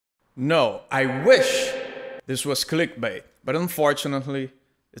No, I wish this was clickbait, but unfortunately,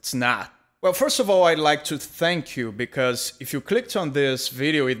 it's not. Well, first of all, I'd like to thank you because if you clicked on this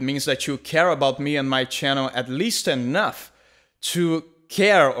video, it means that you care about me and my channel at least enough to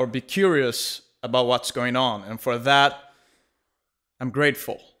care or be curious about what's going on. And for that, I'm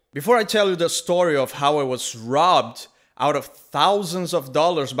grateful. Before I tell you the story of how I was robbed out of thousands of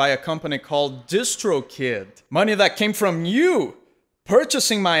dollars by a company called DistroKid, money that came from you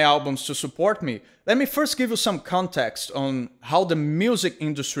purchasing my albums to support me, let me first give you some context on how the music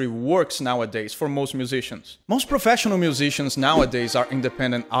industry works nowadays for most musicians. Most professional musicians nowadays are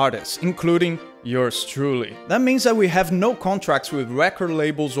independent artists, including yours truly. That means that we have no contracts with record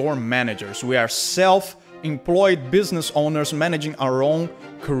labels or managers. We are self-employed business owners managing our own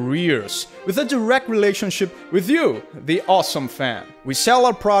careers with a direct relationship with you, the awesome fan. We sell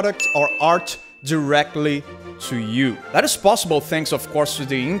our product or art directly to you. That is possible thanks, of course, to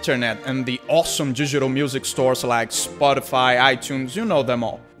the internet and the awesome digital music stores like Spotify, iTunes, you know them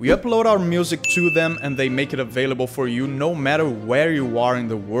all. We upload our music to them and they make it available for you no matter where you are in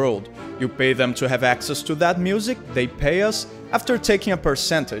the world. You pay them to have access to that music, they pay us after taking a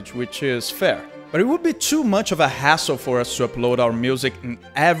percentage, which is fair. But it would be too much of a hassle for us to upload our music in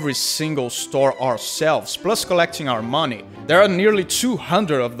every single store ourselves, plus collecting our money. There are nearly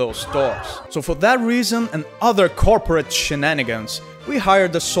 200 of those stores. So for that reason and other corporate shenanigans, we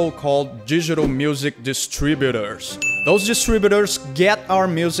hired the so-called digital music distributors. Those distributors get our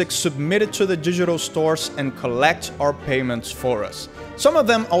music submitted to the digital stores and collect our payments for us. Some of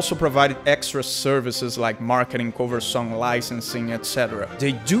them also provided extra services like marketing, cover song licensing, etc.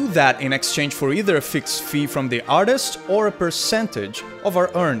 They do that in exchange for either a fixed fee from the artist or a percentage of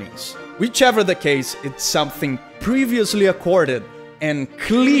our earnings. Whichever the case, it's something previously accorded and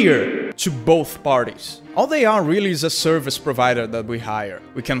clear to both parties. All they are really is a service provider that we hire.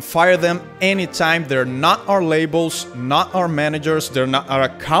 We can fire them anytime. They're not our labels, not our managers, they're not our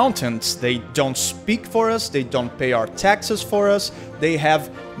accountants. They don't speak for us, they don't pay our taxes for us. They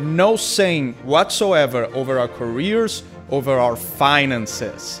have no saying whatsoever over our careers, over our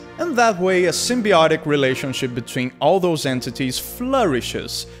finances. And that way, a symbiotic relationship between all those entities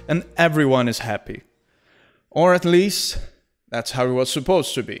flourishes and everyone is happy. Or at least, that's how it was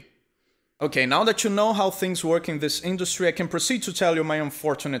supposed to be. Okay, now that you know how things work in this industry, I can proceed to tell you my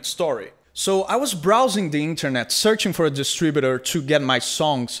unfortunate story. So I was browsing the internet, searching for a distributor to get my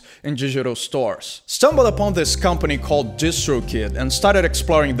songs in digital stores. Stumbled upon this company called DistroKid and started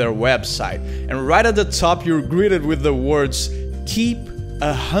exploring their website. And right at the top, you're greeted with the words, "Keep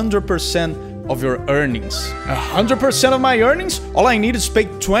 100% of your earnings." 100% of my earnings? All I need is pay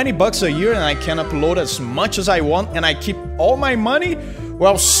 20 bucks a year and I can upload as much as I want and I keep all my money?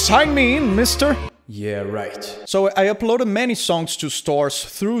 Well, sign me in, mister. Yeah, right. So I uploaded many songs to stores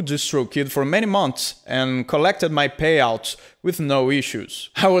through DistroKid for many months and collected my payouts with no issues.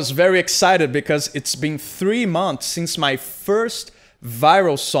 I was very excited because it's been 3 months since my first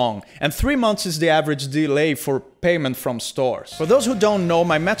viral song, and 3 months is the average delay for payment from stores. For those who don't know,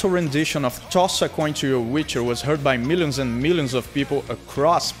 my metal rendition of Toss a Coin to Your Witcher was heard by millions and millions of people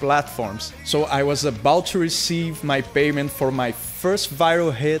across platforms. So I was about to receive my payment for my first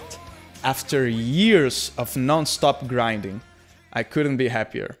viral hit after years of non-stop grinding. I couldn't be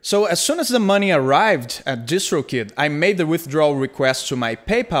happier. So as soon as the money arrived at DistroKid, I made the withdrawal request to my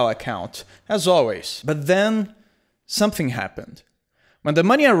PayPal account, as always. But then something happened. When the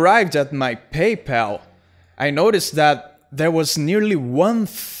money arrived at my PayPal, I noticed that there was nearly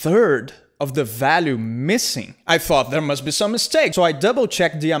 1/3 of the value missing. I thought there must be some mistake, so I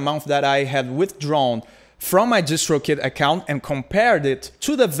double-checked the amount that I had withdrawn from my DistroKid account and compared it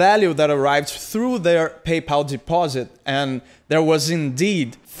to the value that arrived through their PayPal deposit, and there was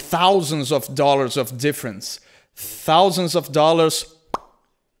indeed thousands of dollars of difference. Thousands of dollars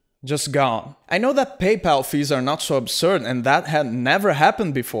just gone. I know that PayPal fees are not so absurd and that had never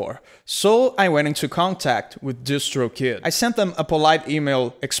happened before. So I went into contact with DistroKid. I sent them a polite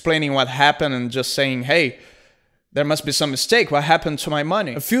email explaining what happened and just saying, hey, there must be some mistake. What happened to my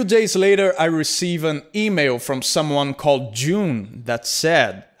money? A few days later, I received an email from someone called June that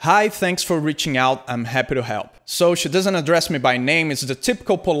said, "Hi, thanks for reaching out. I'm happy to help." So she doesn't address me by name. It's the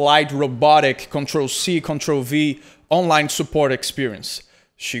typical polite, robotic, Control-C, Control-V online support experience.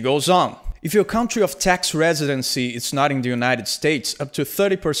 She goes on. If your country of tax residency is not in the United States, up to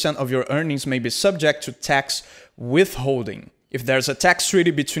 30% of your earnings may be subject to tax withholding. If there's a tax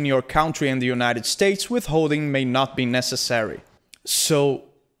treaty between your country and the United States, withholding may not be necessary. So,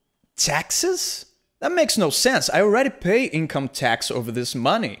 taxes? That makes no sense. I already pay income tax over this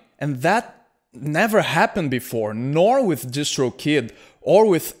money. And that never happened before, nor with DistroKid or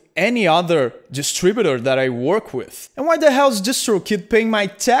with any other distributor that I work with. And why the hell is DistroKid paying my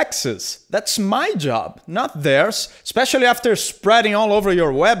taxes? That's my job, not theirs, especially after spreading all over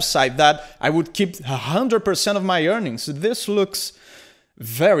your website that I would keep 100% of my earnings. This looks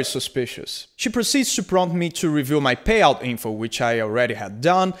very suspicious. She proceeds to prompt me to reveal my payout info, which I already had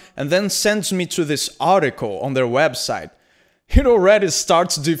done, and then sends me to this article on their website. It already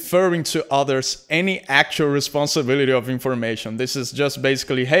starts deferring to others any actual responsibility of information. This is just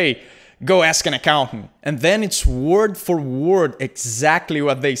basically, hey, go ask an accountant. And then it's word for word exactly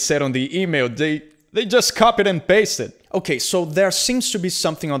what they said on the email. They just copied and pasted. Okay, so there seems to be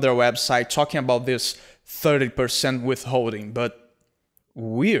something on their website talking about this 30% withholding, but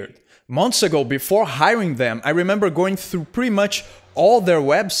weird. Months ago, before hiring them, I remember going through pretty much all their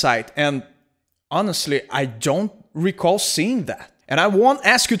website, and honestly, I don't recall seeing that. And I won't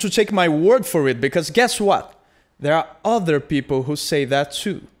ask you to take my word for it, because guess what? There are other people who say that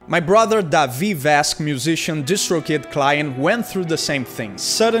too. My brother Davi Vasc, musician, DistroKid client, went through the same thing.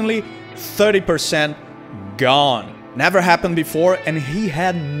 Suddenly, 30% gone. Never happened before, and he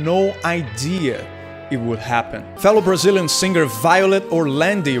had no idea it would happen. Fellow Brazilian singer Violet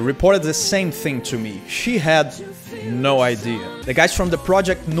Orlandi reported the same thing to me. She had no idea. The guys from the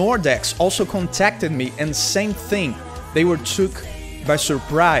project Nordex also contacted me, and same thing. They were took by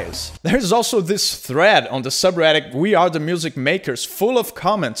surprise. There's also this thread on the subreddit We Are the Music Makers full of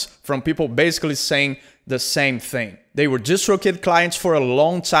comments from people basically saying the same thing. They were DistroKid clients for a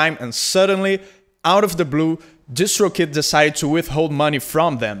long time, and suddenly, out of the blue, DistroKid decided to withhold money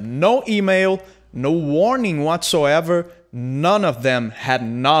from them. No email, no warning whatsoever. None of them had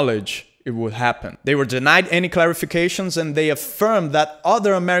knowledge it would happen. They were denied any clarifications, and they affirmed that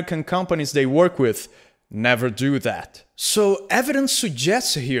other American companies they work with never do that. So evidence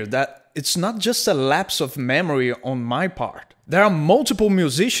suggests here that it's not just a lapse of memory on my part. There are multiple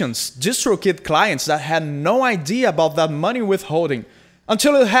musicians, DistroKid clients, that had no idea about that money withholding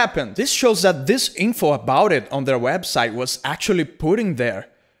until it happened. This shows that this info about it on their website was actually put in there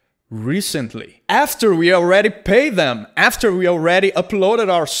recently, after we already paid them, after we already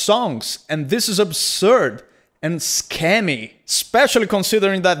uploaded our songs. And this is absurd and scammy, especially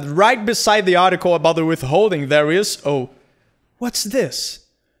considering that right beside the article about the withholding there is, oh, what's this?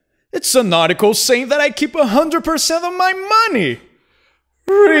 It's an article saying that I keep 100% of my money.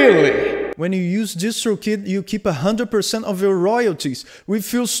 Really? When you use DistroKid, you keep 100% of your royalties. We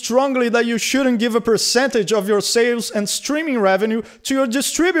feel strongly that you shouldn't give a percentage of your sales and streaming revenue to your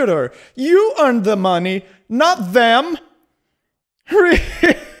distributor. You earn the money, not them. Really?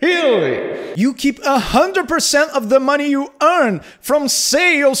 You keep 100% of the money you earn from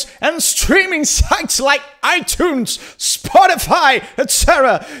sales and streaming sites like iTunes, Spotify,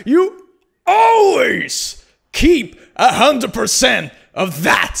 etc. You always keep 100% of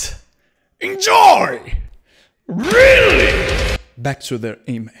that. Enjoy! Really? Back to their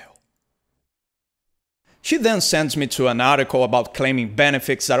email. She then sends me to an article about claiming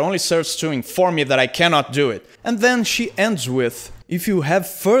benefits that only serves to inform me that I cannot do it. And then she ends with, if you have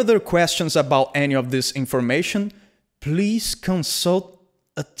further questions about any of this information, please consult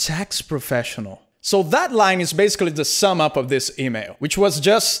a tax professional. So that line is basically the sum up of this email, which was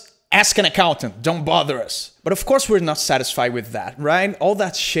just ask an accountant, don't bother us. But of course we're not satisfied with that, right? All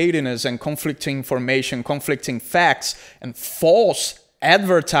that shadiness and conflicting information, conflicting facts, and false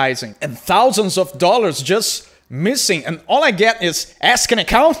advertising, and thousands of dollars just missing, and all I get is ask an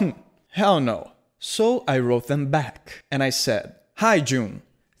accountant. Hell no. So I wrote them back, and I said, hi June,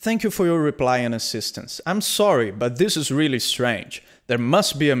 thank you for your reply and assistance. I'm sorry, but this is really strange. There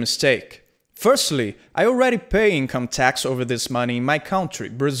must be a mistake. Firstly, I already pay income tax over this money in my country,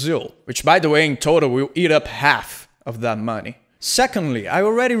 Brazil, which by the way in total will eat up half of that money. Secondly, I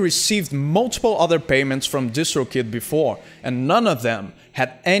already received multiple other payments from DistroKid before, and none of them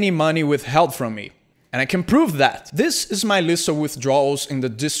had any money withheld from me. And I can prove that. This is my list of withdrawals in the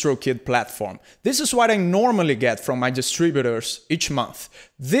DistroKid platform. This is what I normally get from my distributors each month.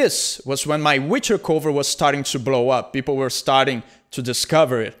 This was when my Witcher cover was starting to blow up. People were starting to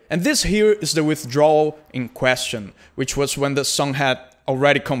discover it. And this here is the withdrawal in question, which was when the song had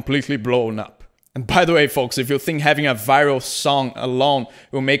already completely blown up. And by the way, folks, if you think having a viral song alone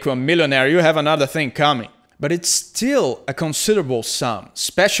will make you a millionaire, you have another thing coming. But it's still a considerable sum,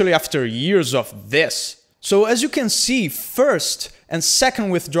 especially after years of this. So as you can see, first and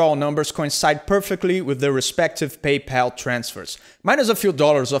second withdrawal numbers coincide perfectly with their respective PayPal transfers, minus a few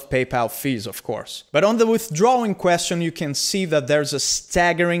dollars of PayPal fees, of course. But on the withdrawal in question, you can see that there's a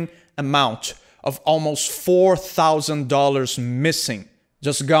staggering amount of almost $4,000 missing,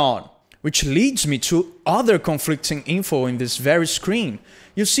 just gone. Which leads me to other conflicting info in this very screen.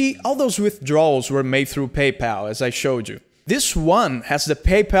 You see, all those withdrawals were made through PayPal, as I showed you. This one has the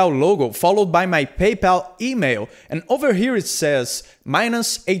PayPal logo followed by my PayPal email, and over here it says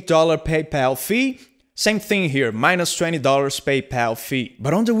minus $8 PayPal fee. Same thing here, minus $20 PayPal fee.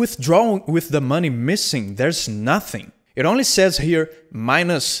 But on the withdrawal with the money missing, there's nothing. It only says here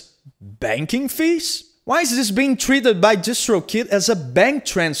minus banking fees. Why is this being treated by DistroKid as a bank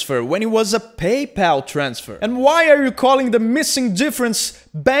transfer when it was a PayPal transfer? And why are you calling the missing difference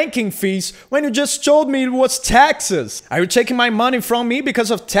banking fees when you just told me it was taxes? Are you taking my money from me because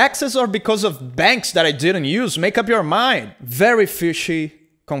of taxes or because of banks that I didn't use? Make up your mind. Very fishy,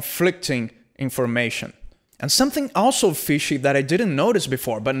 conflicting information. And something also fishy that I didn't notice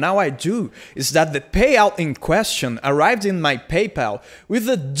before, but now I do, is that the payout in question arrived in my PayPal with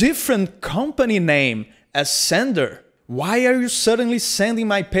a different company name as sender. Why are you suddenly sending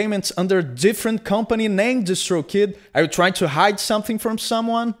my payments under different company name, DistroKid? Are you trying to hide something from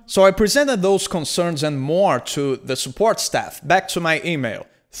someone? So I presented those concerns and more to the support staff, back to my email.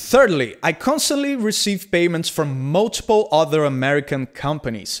 Thirdly, I constantly receive payments from multiple other American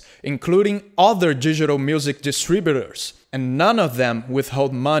companies, including other digital music distributors, and none of them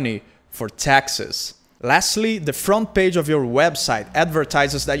withhold money for taxes. Lastly, the front page of your website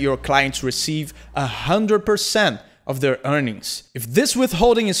advertises that your clients receive 100% of their earnings. If this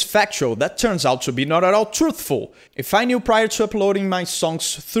withholding is factual, that turns out to be not at all truthful. If I knew prior to uploading my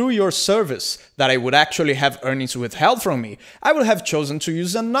songs through your service that I would actually have earnings withheld from me, I would have chosen to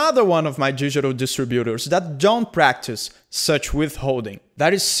use another one of my digital distributors that don't practice such withholding.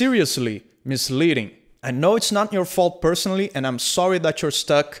 That is seriously misleading. I know it's not your fault personally, and I'm sorry that you're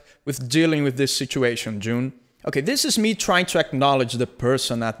stuck with dealing with this situation, June. Okay, this is me trying to acknowledge the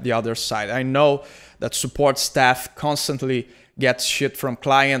person at the other side. I know that support staff constantly gets shit from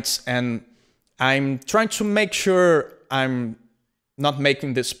clients, and I'm trying to make sure I'm not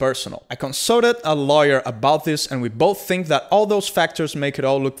making this personal. I consulted a lawyer about this, and we both think that all those factors make it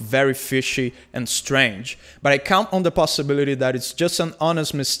all look very fishy and strange. But I count on the possibility that it's just an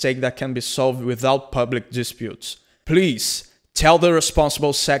honest mistake that can be solved without public disputes. Please, tell the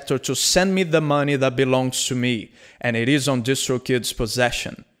responsible sector to send me the money that belongs to me, and it is on DistroKid's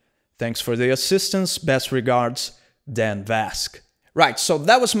possession. Thanks for the assistance. Best regards, Dan Vasc. Right, so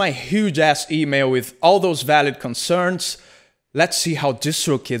that was my huge-ass email with all those valid concerns. Let's see how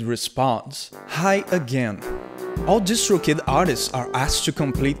DistroKid responds. Hi again. All DistroKid artists are asked to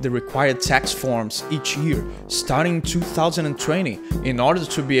complete the required tax forms each year, starting in 2020, in order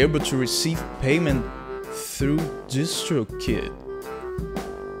to be able to receive payment through DistroKid.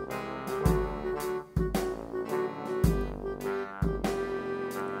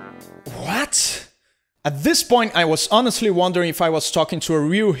 What? At this point, I was honestly wondering if I was talking to a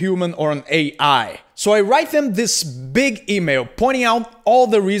real human or an AI. So I write them this big email pointing out all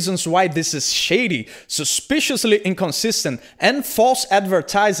the reasons why this is shady, suspiciously inconsistent, and false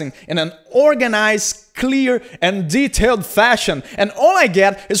advertising in an organized, clear, and detailed fashion. And all I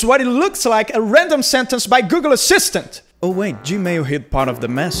get is what it looks like a random sentence by Google Assistant. Oh wait, Gmail hid part of the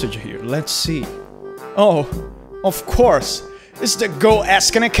message here. Let's see. Oh, of course. It's the go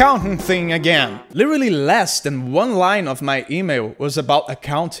ask an accountant thing again. Literally less than one line of my email was about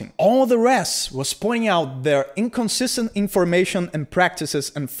accounting. All the rest was pointing out their inconsistent information and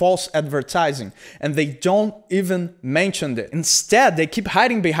practices and false advertising, and they don't even mention it. Instead, they keep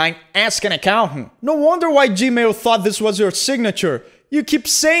hiding behind ask an accountant. No wonder why Gmail thought this was your signature. You keep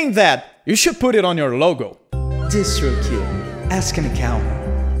saying that. You should put it on your logo. DistroKid, ask an accountant.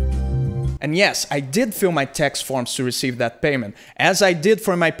 And yes, I did fill my tax forms to receive that payment, as I did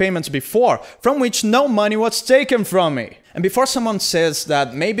for my payments before, from which no money was taken from me. And before someone says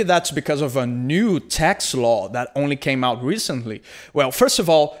that maybe that's because of a new tax law that only came out recently, well, first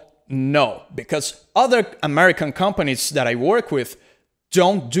of all, no, because other American companies that I work with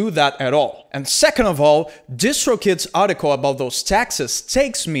don't do that at all. And second of all, DistroKid's article about those taxes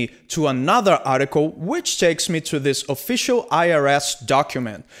takes me to another article, which takes me to this official IRS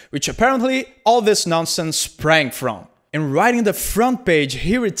document, which apparently all this nonsense sprang from. And right in the front page,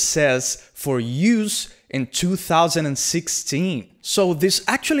 here it says, for use in 2016. So this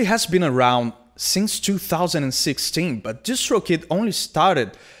actually has been around since 2016, but DistroKid only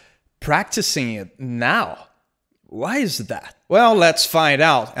started practicing it now. Why is that? Well, let's find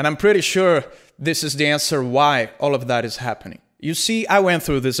out, and I'm pretty sure this is the answer why all of that is happening. You see, I went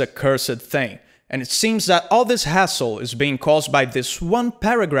through this accursed thing, and it seems that all this hassle is being caused by this one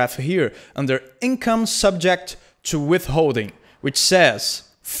paragraph here under income subject to withholding, which says,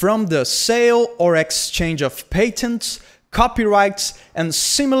 from the sale or exchange of patents, copyrights, and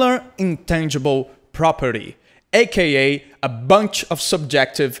similar intangible property, aka a bunch of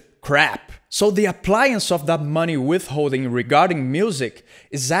subjective crap. So the appliance of that money withholding regarding music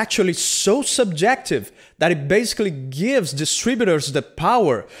is actually so subjective that it basically gives distributors the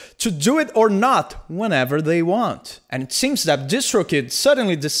power to do it or not whenever they want. And it seems that DistroKid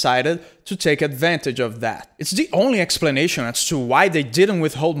suddenly decided to take advantage of that. It's the only explanation as to why they didn't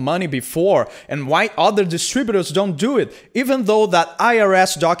withhold money before and why other distributors don't do it, even though that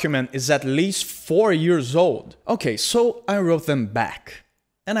IRS document is at least 4 years old. Okay, so I wrote them back.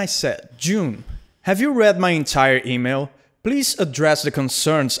 And I said, June, have you read my entire email? Please address the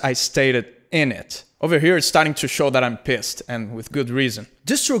concerns I stated in it. Over here it's starting to show that I'm pissed, and with good reason.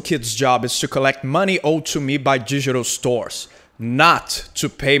 DistroKid's job is to collect money owed to me by digital stores, not to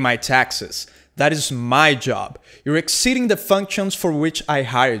pay my taxes. That is my job. You're exceeding the functions for which I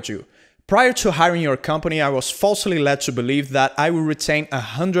hired you. Prior to hiring your company, I was falsely led to believe that I will retain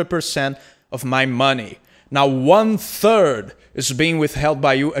 100% of my money. Now 1/3 is being withheld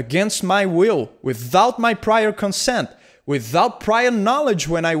by you against my will, without my prior consent, without prior knowledge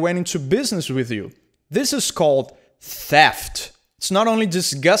when I went into business with you. This is called theft. It's not only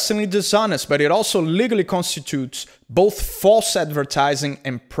disgustingly dishonest, but it also legally constitutes both false advertising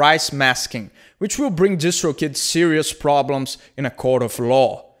and price masking, which will bring DistroKid serious problems in a court of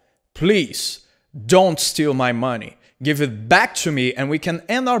law. Please, don't steal my money. Give it back to me and we can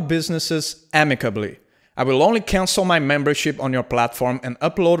end our businesses amicably. I will only cancel my membership on your platform and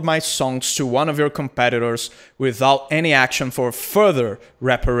upload my songs to one of your competitors without any action for further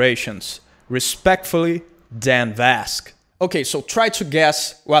reparations. Respectfully, Dan Vasc. Okay, so try to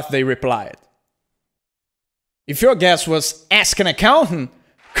guess what they replied. If your guess was ask an accountant,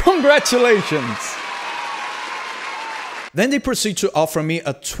 congratulations! Then they proceed to offer me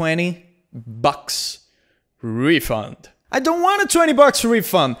a $20 refund. I don't want a $20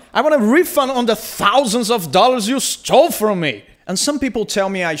 refund. I want a refund on the thousands of dollars you stole from me. And some people tell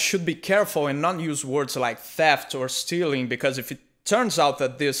me I should be careful and not use words like theft or stealing, because if it turns out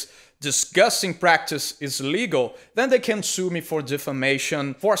that this disgusting practice is legal, then they can sue me for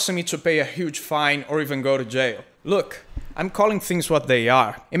defamation, forcing me to pay a huge fine or even go to jail. Look, I'm calling things what they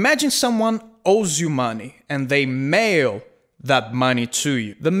are. Imagine someone owes you money and they mail that money to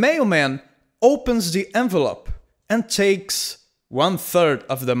you. The mailman opens the envelope and takes 1/3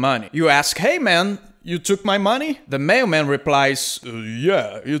 of the money. You ask, hey man, you took my money? The mailman replies,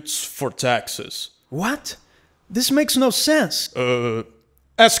 yeah, it's for taxes. What? This makes no sense.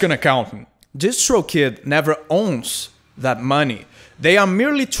 Ask an accountant. DistroKid never owns that money. They are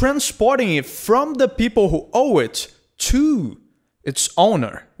merely transporting it from the people who owe it to its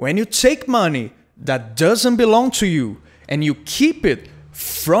owner. When you take money that doesn't belong to you and you keep it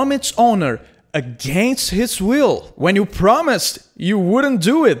from its owner against his will, when you promised you wouldn't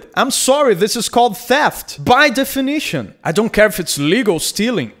do it, I'm sorry, this is called theft by definition. I don't care if it's legal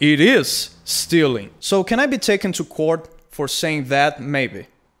stealing, it is stealing. So can I be taken to court for saying that? Maybe.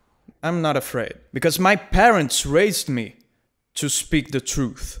 I'm not afraid, because my parents raised me to speak the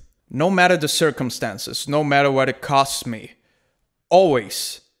truth, no matter the circumstances, no matter what it costs me.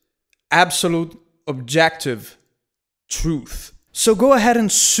 Always absolute objective truth. So go ahead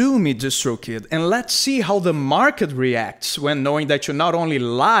and sue me, DistroKid, and let's see how the market reacts when knowing that you not only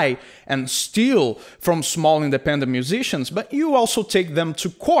lie and steal from small independent musicians, but you also take them to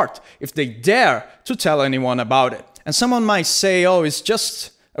court if they dare to tell anyone about it. And someone might say, oh, it's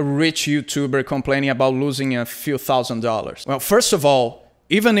just a rich YouTuber complaining about losing a few $1,000s. Well, first of all,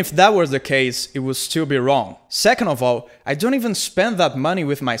 even if that were the case, it would still be wrong. Second of all, I don't even spend that money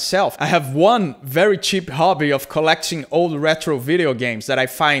with myself. I have one very cheap hobby of collecting old retro video games that I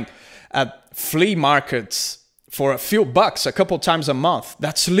find at flea markets for a few bucks a couple times a month.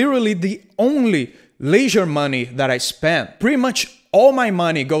 That's literally the only leisure money that I spend. Pretty much all my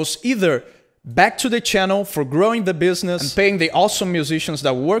money goes either back to the channel for growing the business and paying the awesome musicians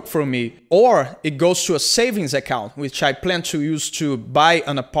that work for me, or it goes to a savings account, which I plan to use to buy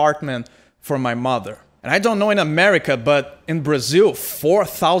an apartment for my mother. And I don't know in America, but in Brazil,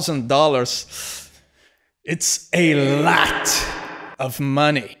 $4,000, it's a lot of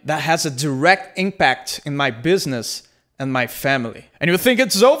money that has a direct impact in my business and my family. And you think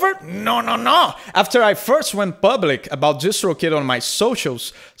it's over? No, no, no. After I first went public about DistroKid on my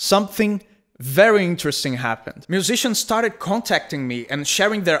socials, something very interesting happened. Musicians started contacting me and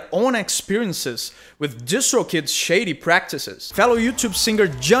sharing their own experiences with DistroKid's shady practices. Fellow YouTube singer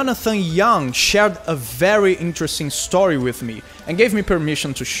Jonathan Young shared a very interesting story with me and gave me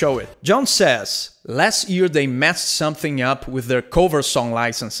permission to show it. John says, last year they messed something up with their cover song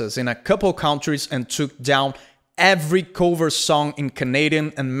licenses in a couple countries and took down every cover song in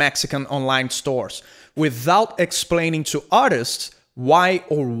Canadian and Mexican online stores, without explaining to artists why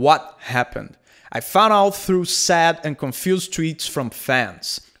or what happened. I found out through sad and confused tweets from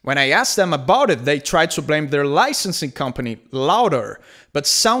fans. When I asked them about it, they tried to blame their licensing company, Louder, but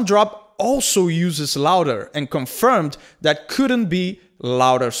Sounddrop also uses Louder and confirmed that couldn't be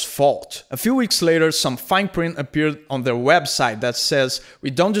Louder's fault. A few weeks later, some fine print appeared on their website that says, "We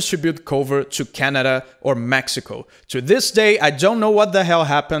don't distribute cover to Canada or Mexico." To this day, I don't know what the hell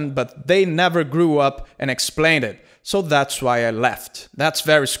happened, but they never grew up and explained it. So that's why I left. That's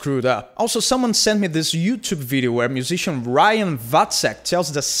very screwed up. Also, someone sent me this YouTube video where musician Ryan Vasc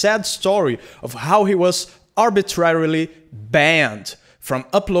tells the sad story of how he was arbitrarily banned from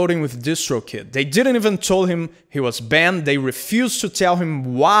uploading with DistroKid. They didn't even tell him he was banned, they refused to tell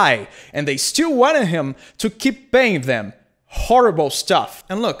him why, and they still wanted him to keep paying them. Horrible stuff.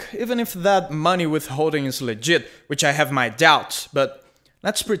 And look, even if that money withholding is legit, which I have my doubts, but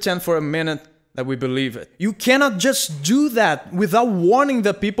let's pretend for a minute that we believe it. You cannot just do that without warning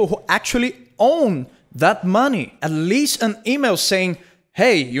the people who actually own that money. At least an email saying,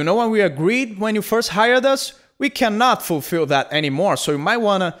 "Hey, you know what we agreed when you first hired us? We cannot fulfill that anymore, so you might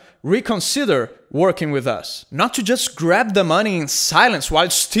want to reconsider working with us." Not to just grab the money in silence while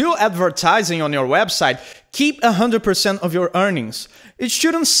still advertising on your website, "Keep 100% of your earnings." It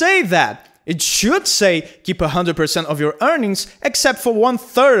shouldn't say that. It should say, "Keep 100% of your earnings except for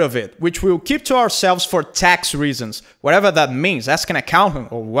 1/3 of it, which we'll keep to ourselves for tax reasons." Whatever that means, ask an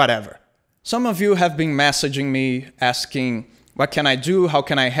accountant or whatever. Some of you have been messaging me asking, what can I do, how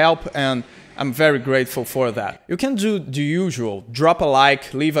can I help, and I'm very grateful for that. You can do the usual, drop a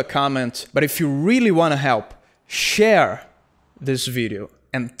like, leave a comment, but if you really want to help, share this video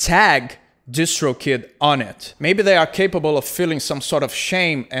and tag DistroKid on it. Maybe they are capable of feeling some sort of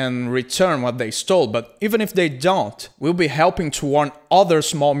shame and return what they stole, but even if they don't, we'll be helping to warn other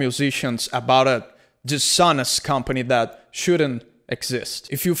small musicians about a dishonest company that shouldn't exist.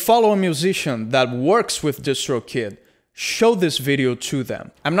 If you follow a musician that works with DistroKid, show this video to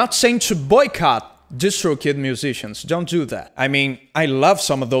them. I'm not saying to boycott DistroKid musicians, don't do that. I mean, I love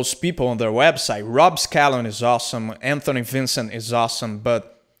some of those people on their website. Rob Scallon is awesome, Anthony Vincent is awesome,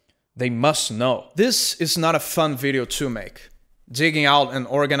 but they must know. This is not a fun video to make. Digging out and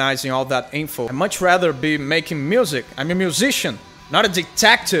organizing all that info. I'd much rather be making music. I'm a musician, not a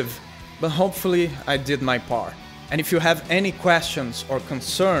detective, but hopefully I did my part. And if you have any questions or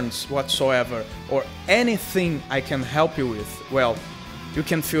concerns whatsoever, or anything I can help you with, well, you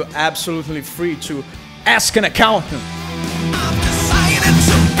can feel absolutely free to ask an accountant.